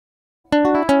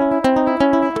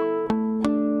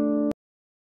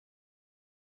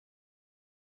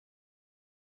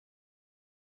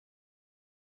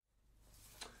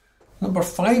Number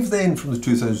 5 then from the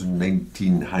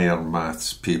 2019 Higher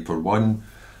Maths Paper 1.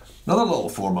 Another little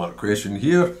 4-mark question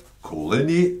here.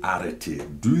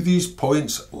 Collinearity. Do these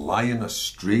points lie in a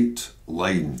straight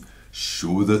line?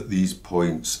 Show that these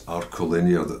points are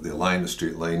collinear, that they lie in a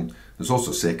straight line. There's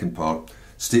also a second part.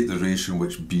 State the ratio in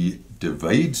which B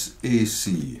divides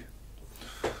AC.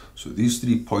 So these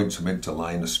 3 points are meant to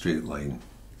lie in a straight line.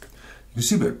 You can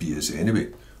see where B is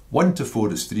anyway. 1 to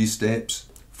 4 is 3 steps.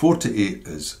 4 to 8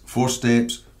 is 4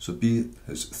 steps. So B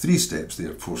has 3 steps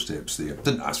there, 4 steps there.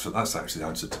 Didn't ask for that. That's actually the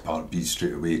answer to part B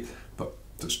straight away. But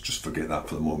just forget that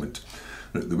for the moment.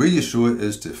 Now, the way you show it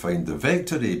is to find the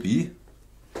vector AB,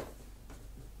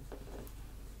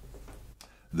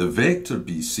 the vector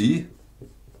BC,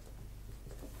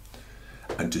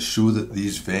 and to show that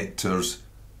these vectors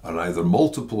are either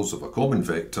multiples of a common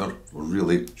vector, or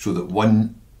really show that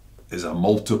one is a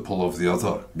multiple of the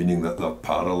other, meaning that they're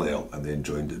parallel and then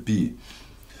joined at B.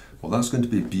 Well, that's going to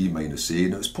be B minus A.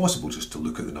 Now, it's possible just to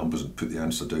look at the numbers and put the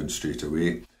answer down straight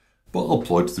away, but I'll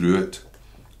plod through it.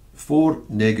 4,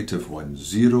 negative 1,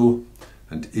 0,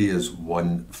 and A is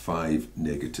 1, 5,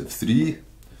 negative 3.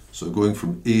 So going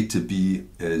from A to B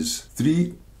is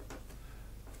 3,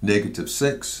 negative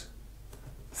 6,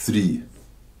 3.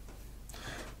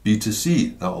 B to C,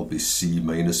 that'll be C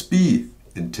minus B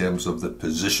in terms of the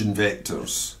position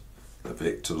vectors, the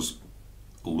vectors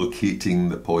locating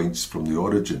the points from the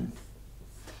origin.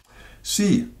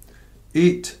 C,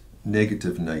 8,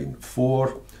 negative 9,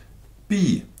 4.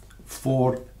 B,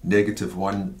 4, negative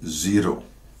 1, 0.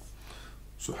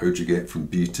 So how do you get from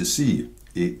B to C?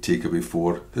 8 take away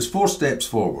 4 is 4 steps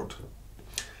forward.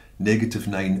 Negative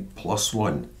 9 plus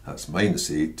 1, that's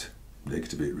minus 8,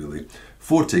 negative 8 really.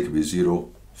 4 take away 0,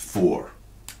 4.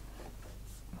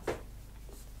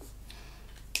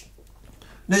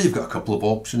 Now you've got a couple of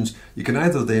options. You can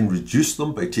either then reduce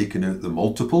them by taking out the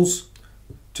multiples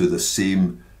to the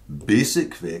same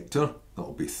basic vector.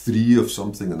 That'll be 3 of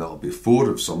something and that'll be 4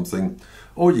 of something.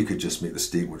 Or you could just make the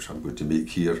statement, which I'm going to make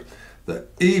here, that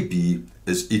AB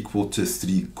is equal to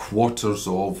 3/4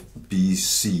 of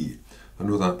BC. I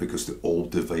know that because they all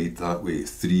divide that way.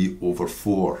 3 over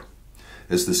 4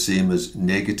 is the same as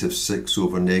negative 6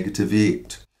 over negative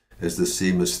 8. Is the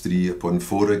same as 3 upon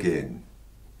 4 again.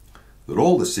 They're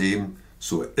all the same,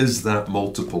 so it is that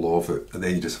multiple of it, and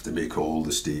then you just have to make all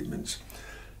the statements.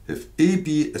 If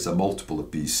AB is a multiple of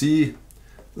BC,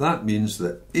 that means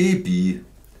that AB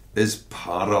is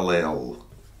parallel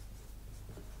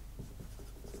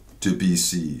to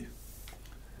BC.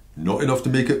 Not enough to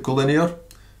make it collinear.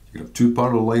 You can have 2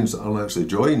 parallel lines that aren't actually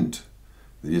joined.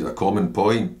 They need a common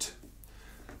point.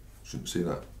 Shouldn't say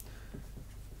that.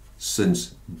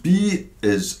 Since B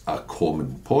is a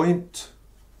common point,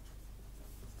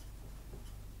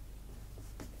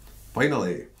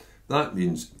 finally, that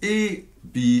means A,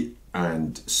 B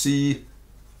and C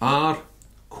are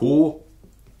collinear.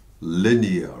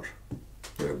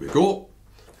 There we go.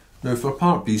 Now for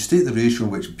part B, state the ratio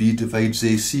in which B divides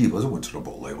AC. Well, I don't want to rub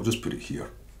it all out, I'll just put it here.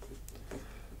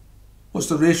 What's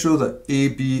the ratio that A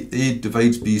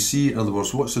divides BC? In other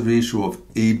words, what's the ratio of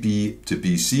AB to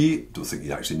BC? Don't think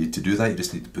you actually need to do that, you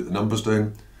just need to put the numbers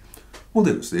down. Well,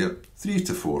 there it's there, 3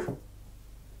 to 4.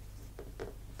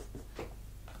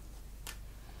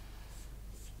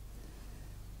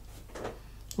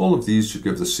 All of these should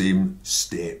give the same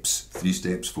steps, 3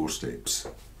 steps, 4 steps.